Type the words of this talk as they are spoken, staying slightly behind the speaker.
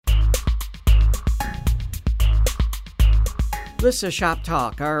This is Shop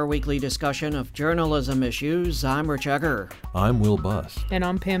Talk, our weekly discussion of journalism issues. I'm Rich Egger. I'm Will Buss. And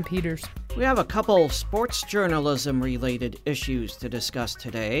I'm Pam Peters. We have a couple sports journalism-related issues to discuss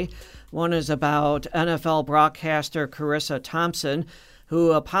today. One is about NFL broadcaster Charissa Thompson,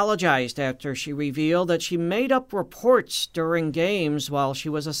 who apologized after she revealed that she made up reports during games while she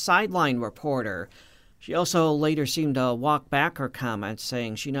was a sideline reporter. She also later seemed to walk back her comments,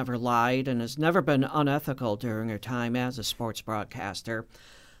 saying she never lied and has never been unethical during her time as a sports broadcaster.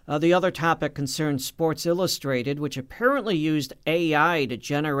 The other topic concerns Sports Illustrated, which apparently used AI to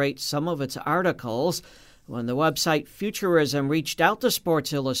generate some of its articles. When the website Futurism reached out to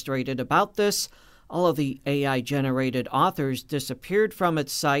Sports Illustrated about this, all of the AI-generated authors disappeared from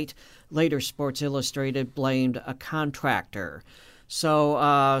its site. Later, Sports Illustrated blamed a contractor.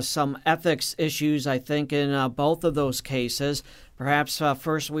 So some ethics issues, I think, in both of those cases. Perhaps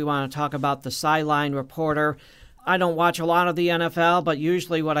first we want to talk about the sideline reporter. I don't watch a lot of the NFL, but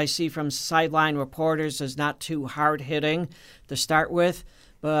usually what I see from sideline reporters is not too hard-hitting to start with.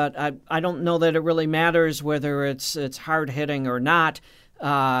 But I don't know that it really matters whether it's hard-hitting or not.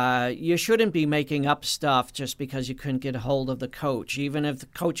 You shouldn't be making up stuff just because you couldn't get a hold of the coach. Even if the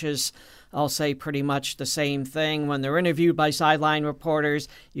coaches all say pretty much the same thing when they're interviewed by sideline reporters,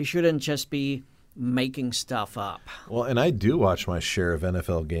 you shouldn't just be making stuff up. Well, and I do watch my share of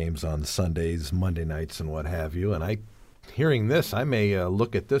NFL games on Sundays, Monday nights, and what have you. And hearing this, I may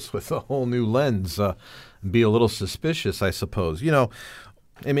look at this with a whole new lens, be a little suspicious, I suppose. You know,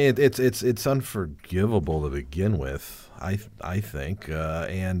 I mean, it's unforgivable to begin with, I think.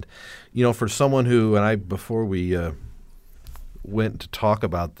 And, you know, for someone who, before we went to talk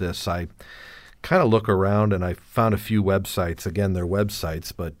about this, I kind of look around and I found a few websites. Again, they're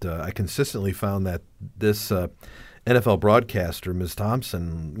websites, but I consistently found that this NFL broadcaster, Ms.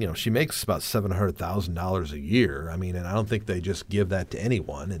 Thompson, you know, she makes about $700,000 a year. I mean, and I don't think they just give that to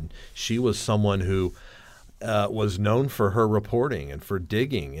anyone. And she was someone who was known for her reporting and for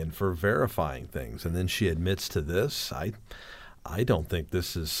digging and for verifying things. And then she admits to this. I don't think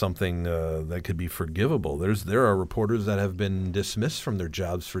this is something that could be forgivable. There are reporters that have been dismissed from their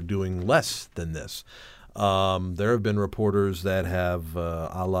jobs for doing less than this. There have been reporters that have,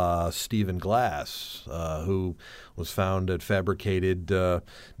 a la Stephen Glass, who was found had fabricated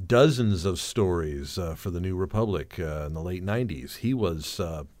dozens of stories for the New Republic in the late 90s. He was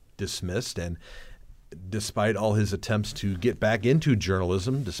dismissed, and despite all his attempts to get back into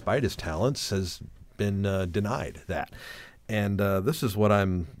journalism, despite his talents, has been denied that. And this is what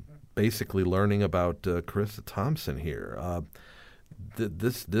I'm basically learning about Charissa Thompson here.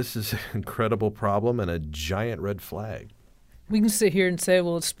 This is an incredible problem and a giant red flag. We can sit here and say,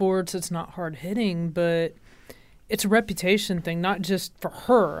 well, it's sports, it's not hard-hitting, but it's a reputation thing, not just for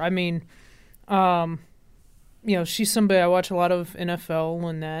her. I mean, you know, she's somebody I watch a lot of NFL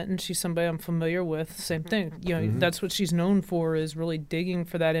and that, and she's somebody I'm familiar with. Same thing. You know, That's what she's known for, is really digging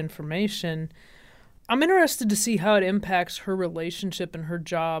for that information. I'm interested to see how it impacts her relationship and her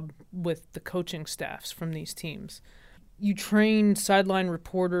job with the coaching staffs from these teams. You train sideline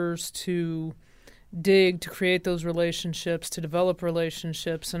reporters to dig, to create those relationships, to develop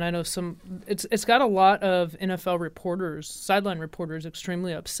relationships, and I know it's got a lot of NFL reporters, sideline reporters,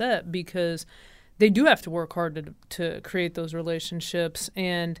 extremely upset because they do have to work hard to create those relationships,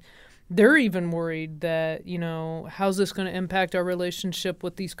 and they're even worried that, you know, how's this going to impact our relationship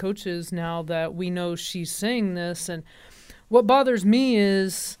with these coaches now that we know she's saying this. And what bothers me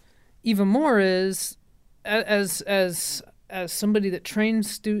is even more is as somebody that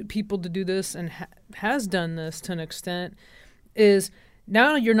trains people to do this and has done this to an extent, is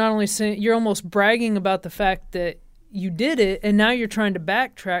now you're not only saying, you're almost bragging about the fact that you did it, and now you're trying to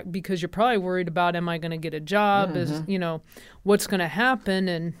backtrack because you're probably worried about, am I going to get a job? Is, you know, what's going to happen?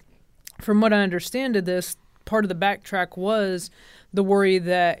 And from what I understand of this, part of the backtrack was the worry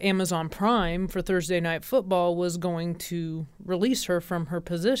that Amazon Prime for Thursday Night Football was going to release her from her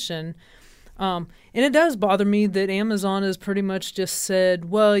position. And it does bother me that Amazon has pretty much just said,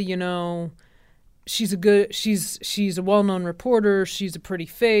 well, you know, she's a well-known reporter, she's a pretty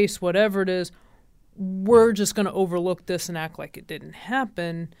face, whatever it is. We're just going to overlook this and act like it didn't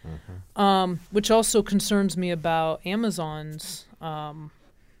happen, which also concerns me about Amazon's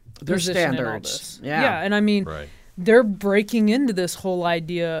their position in all standards. this. Yeah, and I mean, Right. they're breaking into this whole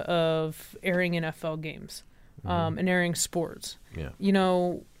idea of airing NFL games and airing sports. Yeah. You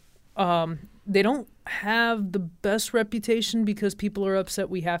know, they don't have the best reputation because people are upset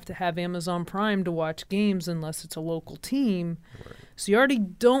we have to have Amazon Prime to watch games unless it's a local team. Right. So you already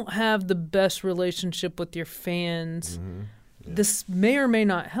don't have the best relationship with your fans. Yeah. This may or may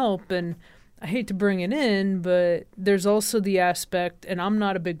not help, and I hate to bring it in, but there's also the aspect, and I'm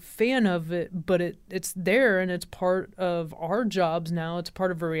not a big fan of it, but it's there and it's part of our jobs now. It's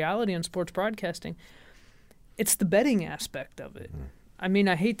part of a reality in sports broadcasting. It's the betting aspect of it. I mean,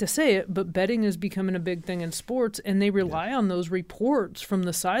 I hate to say it, but betting is becoming a big thing in sports, and they rely on those reports from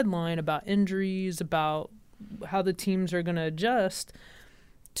the sideline about injuries, about how the teams are going to adjust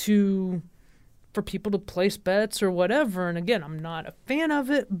for people to place bets or whatever. And again, I'm not a fan of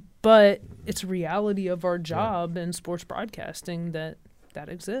it, but it's a reality of our job in sports broadcasting that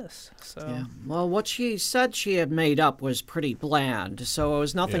exists. So, yeah. Well, what she said she had made up was pretty bland, so it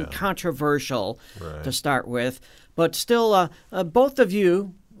was nothing controversial to start with. But still, both of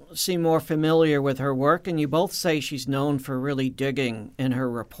you seem more familiar with her work, and you both say she's known for really digging in her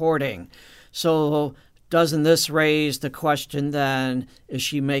reporting. So doesn't this raise the question then, is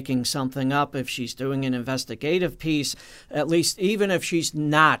she making something up if she's doing an investigative piece? At least even if she's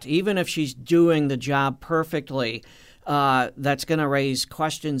not, even if she's doing the job perfectly, that's going to raise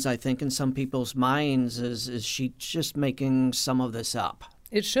questions, I think, in some people's minds. Is she just making some of this up?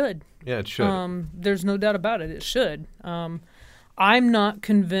 It should. Yeah, it should. There's no doubt about it. It should. I'm not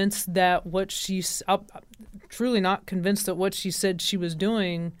convinced that truly not convinced that what she said she was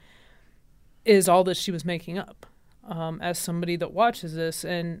doing is all that she was making up. As somebody that watches this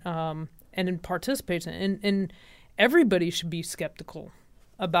and participates in, and everybody should be skeptical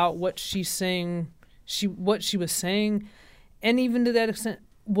about what she's saying. What she was saying, and even to that extent,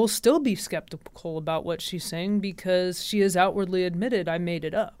 we'll still be skeptical about what she's saying because she has outwardly admitted, I made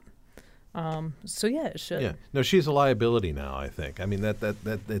it up. So yeah, it should. Yeah, no, she's a liability now. I think. I mean that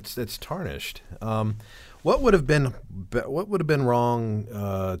it's tarnished. What would have been wrong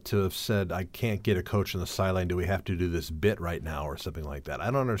to have said, I can't get a coach on the sideline. Do we have to do this bit right now or something like that? I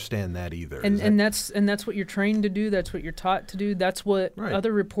don't understand that either. And that's what you're trained to do. That's what you're taught to do. That's what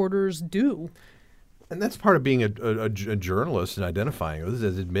other reporters do. And that's part of being a journalist and identifying. This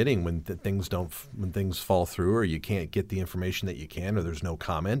is admitting when things fall through, or you can't get the information that you can, or there's no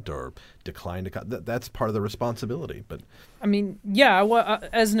comment or decline to. That's part of the responsibility. But I mean, yeah.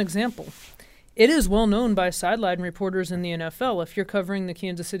 As an example, it is well known by sideline reporters in the NFL. If you're covering the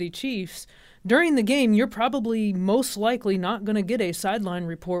Kansas City Chiefs during the game, you're probably most likely not going to get a sideline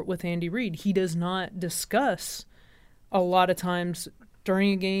report with Andy Reid. He does not discuss a lot of times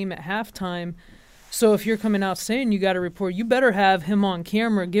during a game at halftime. So if you're coming out saying you got a report, you better have him on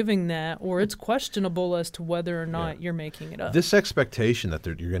camera giving that, or it's questionable as to whether or not you're making it up. This expectation that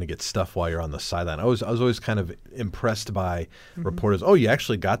you're going to get stuff while you're on the sideline, I was always kind of impressed by reporters. Oh, you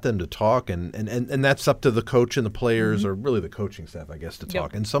actually got them to talk, and that's up to the coach and the players, or really the coaching staff, I guess, to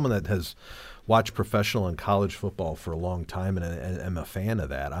talk. And someone that has watched professional and college football for a long time and am a fan of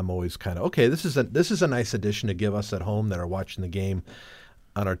that, I'm always kind of, okay, this is a nice addition to give us at home that are watching the game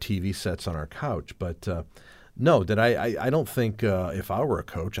on our TV sets on our couch. But no, I don't think if I were a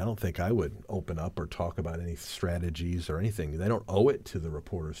coach, I don't think I would open up or talk about any strategies or anything. They don't owe it to the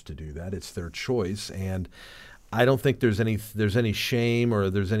reporters to do that. It's their choice, and I don't think there's any shame or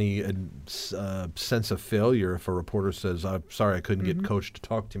there's any sense of failure if a reporter says, "I'm sorry, I couldn't get coach to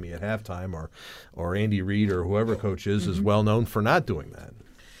talk to me at halftime," or Andy Reid or whoever coach is well known for not doing that.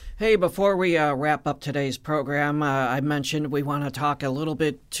 Hey, before we wrap up today's program, I mentioned we want to talk a little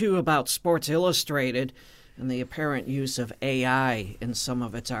bit, too, about Sports Illustrated and the apparent use of AI in some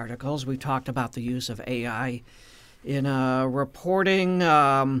of its articles. We talked about the use of AI in reporting.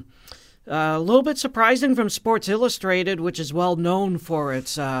 A little bit surprising from Sports Illustrated, which is well known for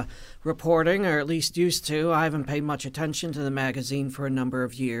its reporting, or at least used to. I haven't paid much attention to the magazine for a number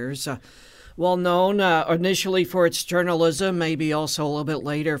of years. Well known initially for its journalism, maybe also a little bit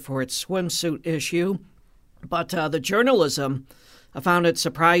later for its swimsuit issue. But the journalism, I found it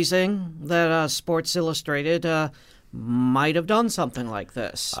surprising that Sports Illustrated might have done something like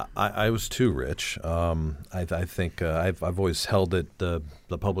this. I was too, Rich. I think I've always held it the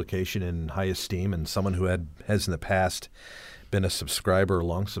publication in high esteem, and someone who has in the past been a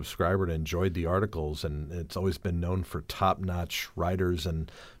long subscriber, and enjoyed the articles, and it's always been known for top-notch writers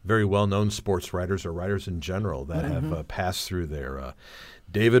and very well-known sports writers or writers in general that have passed through there.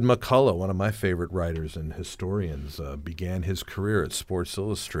 David McCullough, one of my favorite writers and historians, began his career at Sports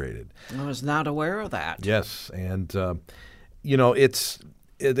Illustrated. I was not aware of that. Yes, and it's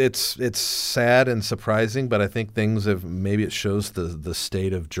sad and surprising, but I think maybe it shows the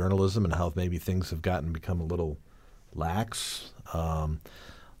state of journalism and how maybe things have become a little lax, a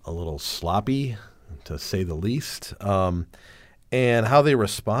little sloppy, to say the least. And how they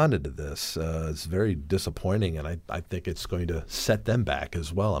responded to this is very disappointing, and I think it's going to set them back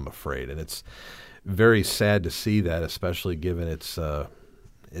as well, I'm afraid. And it's very sad to see that, especially given its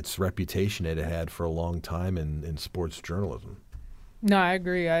its reputation it had for a long time in sports journalism. No, I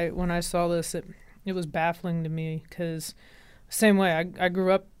agree. When I saw this, it was baffling to me because same way. I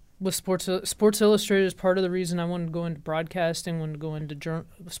grew up with Sports Illustrated is part of the reason I wanted to go into broadcasting, wanted to go into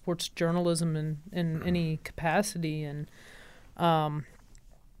sports journalism in any capacity, and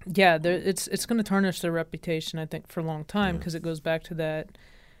it's going to tarnish their reputation, I think, for a long time because it goes back to that.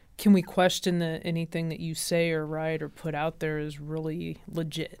 Can we question that anything that you say or write or put out there is really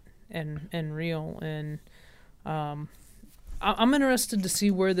legit and real? And I'm interested to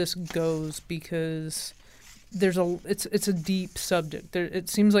see where this goes because it's a deep subject. It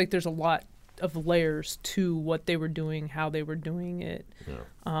seems like there's a lot of layers to what they were doing, how they were doing it.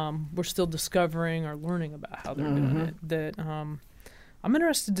 Yeah. We're still discovering or learning about how they're doing it. I'm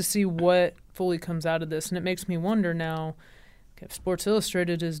interested to see what fully comes out of this, and it makes me wonder now, if Sports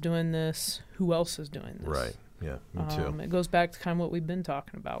Illustrated is doing this, who else is doing this? Right. Yeah, me too. It goes back to kind of what we've been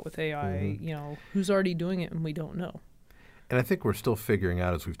talking about with AI. Who's already doing it and we don't know. And I think we're still figuring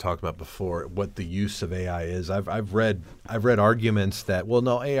out, as we've talked about before, what the use of AI is. I've read arguments that, well,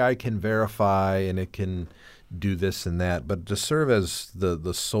 no, AI can verify and it can do this and that, but to serve as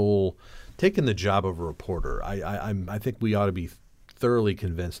the sole, taking the job of a reporter, I think we ought to be thoroughly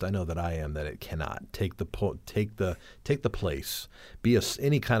convinced. I know that I am, that it cannot take the place, be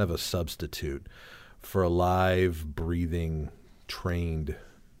any kind of a substitute for a live, breathing, trained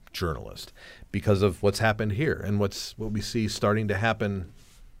journalist, because of what's happened here and what we see starting to happen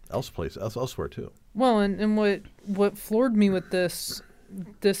elsewhere too. Well, and what floored me with this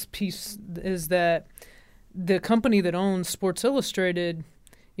piece is that the company that owns Sports Illustrated,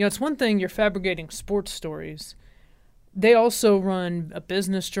 it's one thing you're fabricating sports stories. They also run a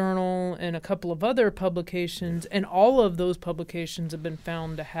business journal and a couple of other publications, and all of those publications have been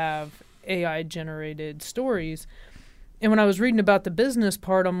found to have AI-generated stories. And when I was reading about the business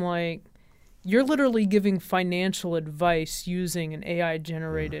part, I'm like, you're literally giving financial advice using an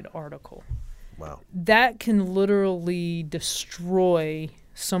AI-generated article. Wow. That can literally destroy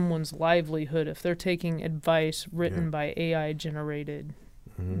someone's livelihood if they're taking advice written by AI-generated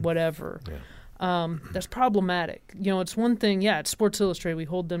whatever. Yeah. That's problematic. It's one thing, it's Sports Illustrated. We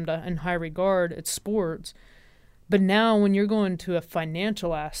hold them in high regard. It's sports. But now when you're going to a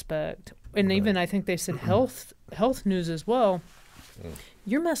financial aspect, and even I think they said health news as well,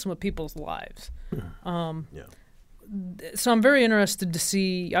 you're messing with people's lives. So I'm very interested to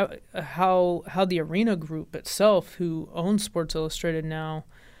see how the Arena Group itself, who owns Sports Illustrated now,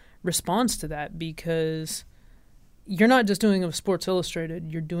 responds to that, because you're not just doing it with Sports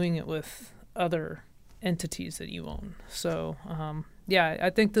Illustrated, you're doing it with other entities that you own. So, I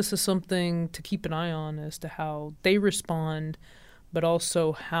think this is something to keep an eye on as to how they respond, but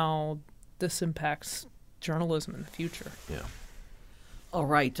also how this impacts journalism in the future. Yeah. All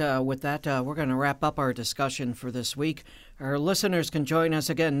right. With that, we're going to wrap up our discussion for this week. Our listeners can join us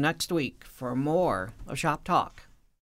again next week for more of Shop Talk.